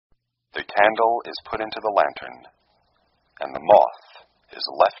candle is put into the lantern, and the moth is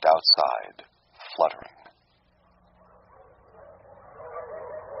left outside, fluttering.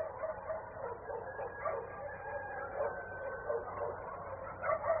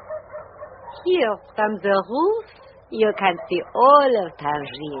 Here, from the roof, you can see all of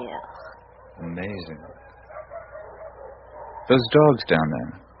Tangier. Amazing. Those dogs down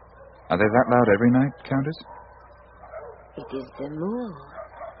there, are they that loud every night, Countess? It is the moon.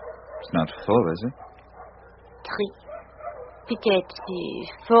 It's not full, is it? 3, peut-être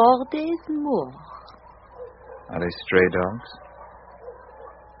 4 days more. Are they stray dogs?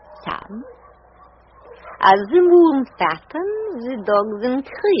 Some. As the moon fattens, the dogs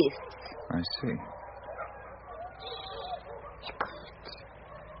increase. I see.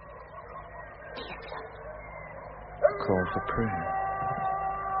 Call for prayer.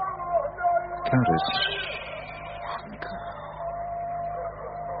 Countess.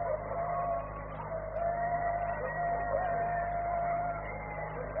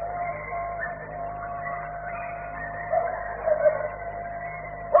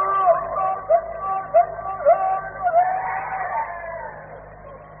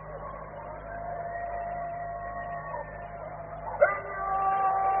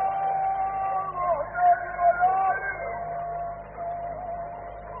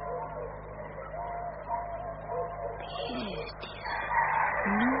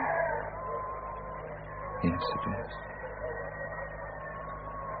 Yes, it is.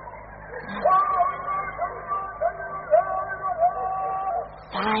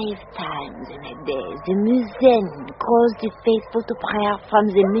 Five times in a day, the muezzin calls the faithful to prayer from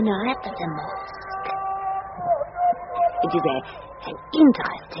the minaret of the mosque. It is an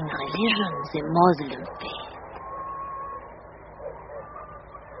interesting religion, the Muslim faith.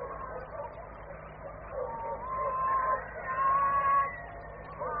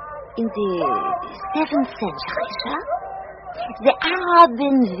 In the 7th century, sir, the Arab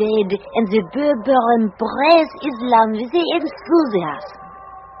invade and the Berber embrace Islam with enthusiasm.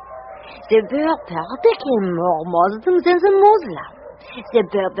 The Berber became more Muslim than the Muslim. The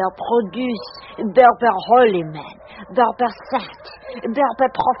Berber produced Berber holy men, Berber saint, Berber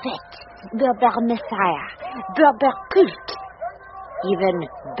prophet, Berber messiah, Berber cult, even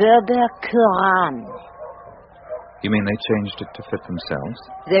Berber Quran. You mean they changed it to fit themselves?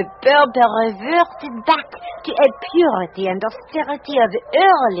 The Berber reverted back to a purity and austerity of the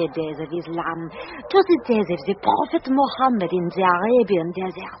early days of Islam, to the days of the Prophet Muhammad in the Arabian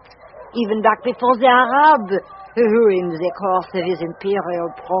desert, even back before the Arab, who in the course of his imperial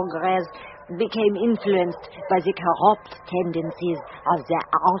progress became influenced by the corrupt tendencies of the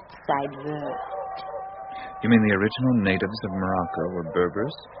outside world. You mean the original natives of Morocco were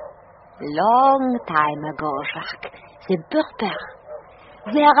Berbers? Long time ago, Jacques, the Berber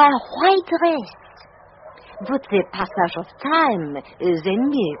were a white race. But the passage of time, they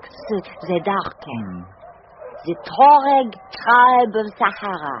mixed, they darkened. The Tuareg tribe of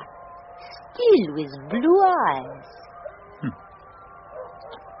Sahara, still with blue eyes.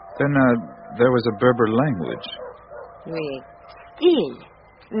 Then there was a Berber language. Oui, still.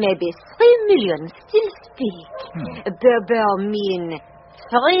 Maybe 3 million still speak. Berber mean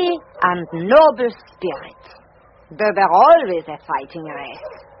free and noble spirit. Berber always a fighting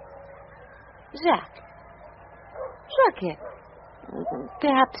race. Jacques,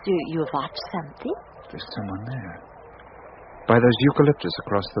 perhaps you watch something? There's someone there. By those eucalyptus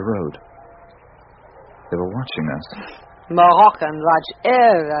across the road. They were watching us. Moroccans watch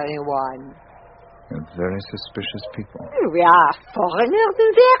everyone. They're very suspicious people. We are foreigners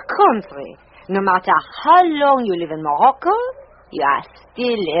in their country. No matter how long you live in Morocco, you are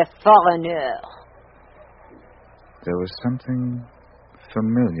still a foreigner. There was something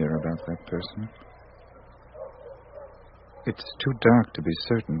familiar about that person. It's too dark to be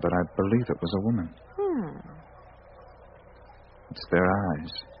certain, but I believe it was a woman. It's their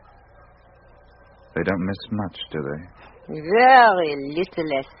eyes. They don't miss much, do they? Very little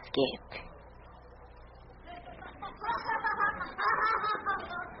escape.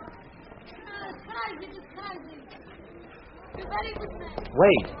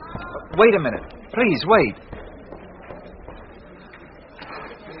 Wait a minute. Please, wait.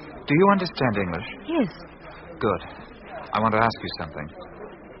 Do you understand English? Yes. Good. I want to ask you something.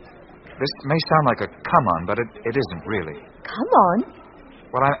 This may sound like a come-on, but it isn't really. Come on.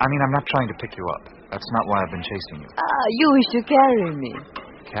 Well, I mean, I'm not trying to pick you up. That's not why I've been chasing you. You wish to carry me.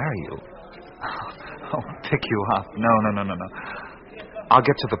 Carry you? Oh, pick you up. No. I'll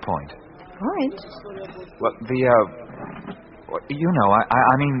get to the point. Point? Well, you know,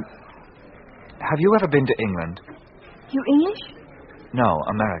 I mean, have you ever been to England? You English? No,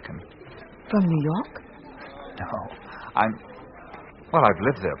 American. From New York? No. Well, I've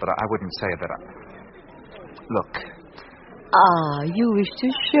lived there, but I wouldn't say that Look. Ah, you wish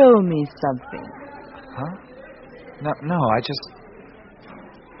to show me something. Huh? No, I just...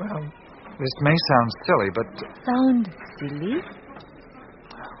 Well, this may sound silly, but... Sound silly?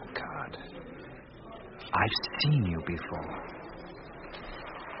 Oh, God. I've seen you before.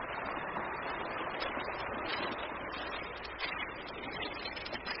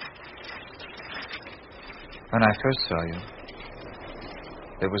 When I first saw you,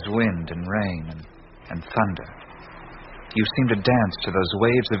 there was wind and rain and thunder. You seemed to dance to those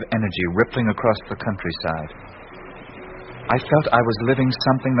waves of energy rippling across the countryside. I felt I was living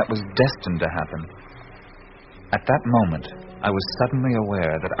something that was destined to happen. At that moment, I was suddenly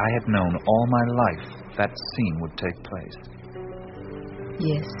aware that I had known all my life that scene would take place.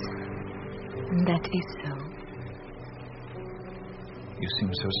 Yes, that is so. You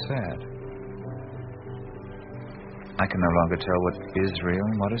seem so sad. I can no longer tell what is real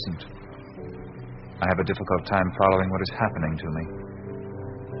and what isn't. I have a difficult time following what is happening to me.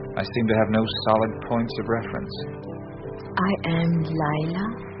 I seem to have no solid points of reference. I am Laila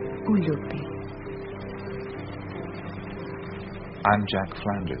Ulupi. I'm Jack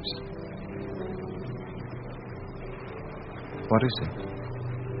Flanders. What is it?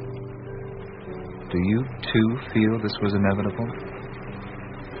 Do you, too, feel this was inevitable?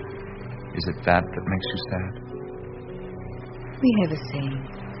 Is it that makes you sad? We have a saying.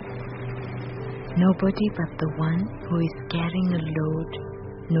 Nobody but the one who is carrying a load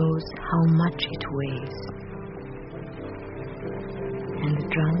knows how much it weighs. And the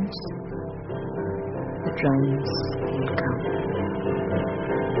drums will come.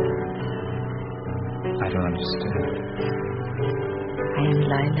 I don't understand. I am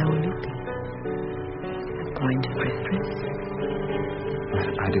Laila Ulupi. A point of reference?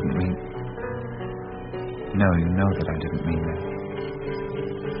 I didn't mean... No, you know that I didn't mean that.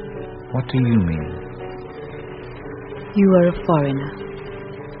 What do you mean? You are a foreigner.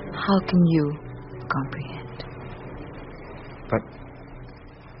 How can you comprehend? But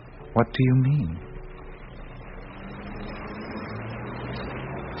what do you mean?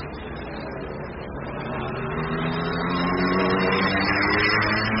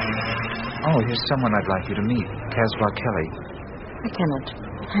 Oh, here's someone I'd like you to meet. Casablanca Kelly. I cannot.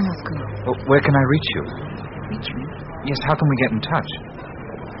 I must go. Well, where can I reach you? Reach me? Yes, how can we get in touch?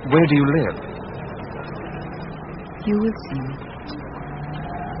 Where do you live? You will see me.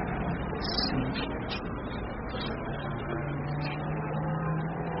 Soon.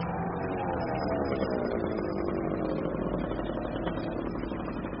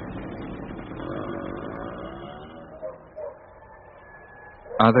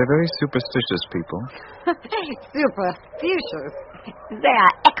 Are they very superstitious people? Superstitious? They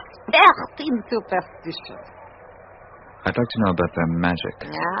are experts in superstition. I'd like to know about their magic.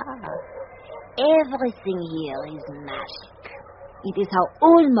 Everything here is magic. It is how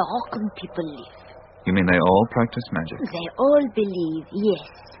all Moroccan people live. You mean they all practice magic? They all believe, yes,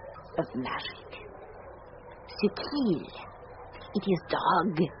 of magic. Sukhil. It is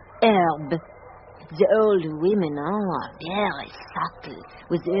dog, herb. The old women are very subtle.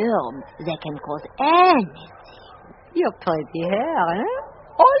 With herbs, they can cause anything. Your pretty hair,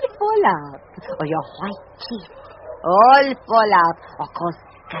 all fall out. Or your white teeth, all fall out. Or cause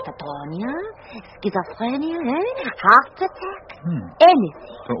catatonia, schizophrenia, heart attack,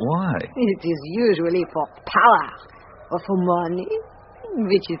 anything. But why? It is usually for power or for money,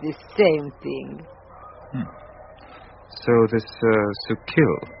 which is the same thing. So this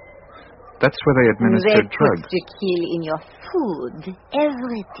Sukhil, that's where they administer drugs. They put Sukhil in your food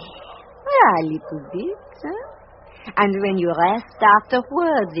every day. A little bit, And when you rest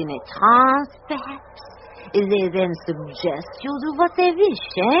afterwards in a trance, perhaps, they then suggest you do what they wish,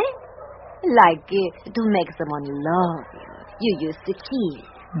 Like to make someone love you. You use Sukhil.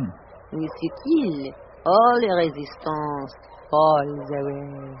 With Sukhil, all resistance falls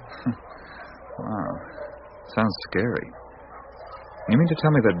away. Wow. Sounds scary. You mean to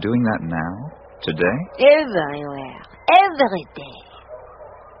tell me they're doing that now? Today? Everywhere. Every day.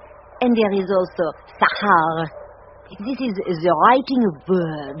 And there is also Sahar. This is the writing of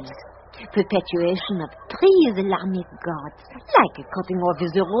words. Perpetuation of 3 Islamic gods. Like cutting off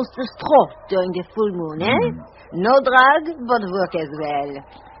the roast's throat during the full moon, No drug, but work as well.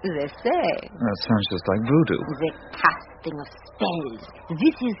 They say. That sounds just like voodoo. The casting of spells.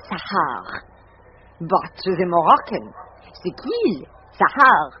 This is Sahar. But to the Moroccan, Sukhil,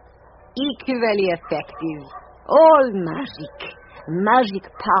 Sahar, equally effective. All magic. Magic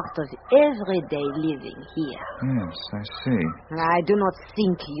part of everyday living here. Yes, I see. I do not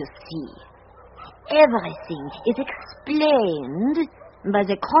think you see. Everything is explained by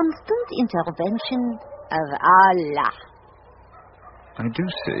the constant intervention of Allah. I do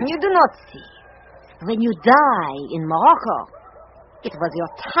see. You do not see. When you die in Morocco, it was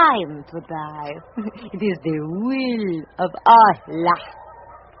your time to die. It is the will of Allah.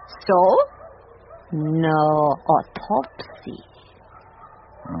 So, no autopsy.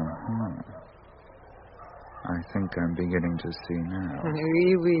 Uh-huh. I think I'm beginning to see now.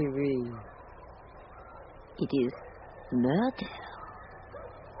 Oui, oui, oui. It is murder.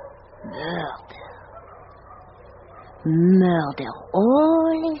 Murder. Murder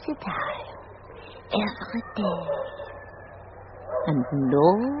all the time. Every day. And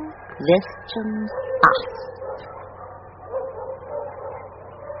no questions asked.